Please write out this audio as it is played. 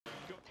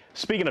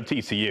Speaking of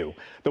TCU,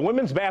 the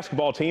women's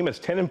basketball team is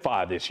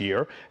 10-5 this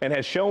year and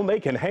has shown they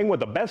can hang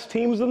with the best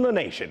teams in the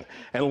nation,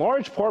 in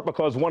large part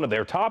because one of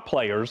their top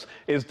players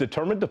is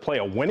determined to play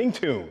a winning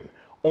tune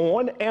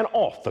on and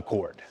off the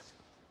court.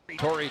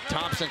 Toree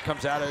Thompson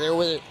comes out of there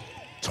with it.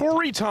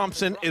 Toree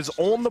Thompson is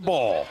on the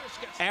ball,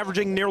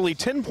 averaging nearly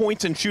 10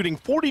 points and shooting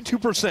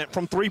 42%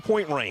 from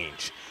three-point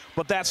range.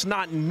 But that's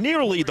not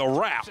nearly the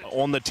wrap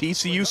on the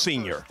TCU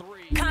senior.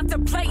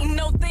 Contemplating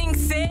no things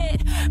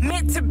said,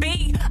 meant to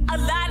be, a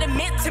lot of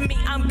meant to me.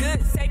 I'm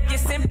good, save your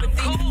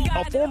sympathy.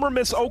 A former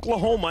Miss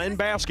Oklahoma in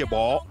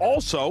basketball,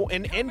 also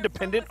an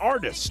independent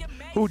artist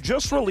who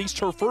just released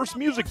her first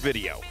music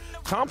video.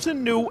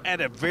 Thompson knew at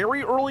a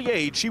very early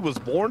age she was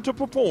born to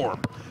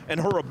perform, and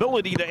her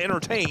ability to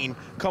entertain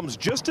comes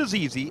just as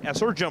easy as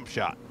her jump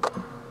shot.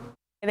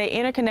 They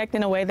interconnect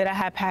in a way that I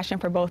have passion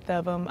for both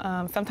of them.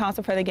 Sometimes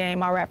for the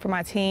game, I'll rap for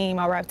my team,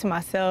 I'll rap to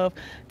myself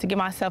to get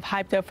myself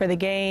hyped up for the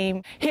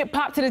game. Hip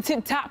hop to the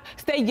tip top,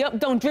 stay up,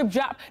 don't drip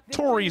drop.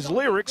 Toree's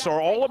lyrics are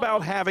all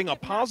about having a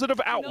positive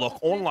outlook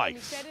on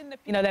life.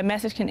 You know, that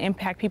message can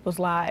impact people's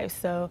lives.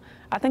 So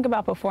I think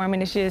about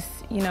performing, it's just,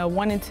 you know,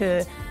 wanting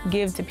to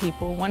give to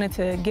people, wanting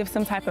to give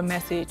some type of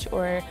message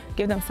or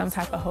give them some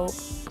type of hope.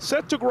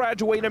 Set to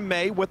graduate in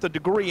May with a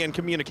degree in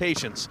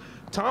communications,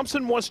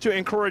 Thompson wants to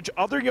encourage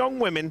other young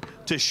women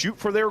to shoot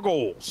for their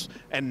goals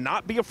and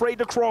not be afraid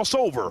to cross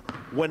over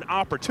when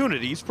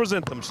opportunities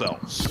present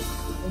themselves.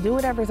 Do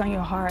whatever's on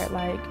your heart.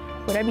 Like,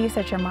 whatever you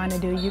set your mind to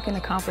do, you can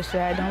accomplish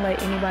that. Don't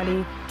let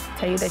anybody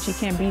tell you that you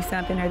can't be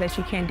something or that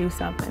you can't do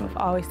something.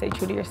 Always stay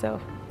true to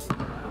yourself.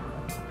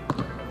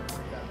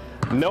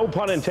 No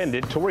pun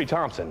intended, Toree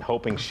Thompson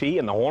hoping she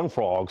and the Horned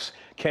Frogs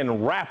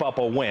can wrap up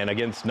a win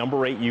against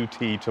number 8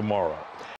 UT tomorrow.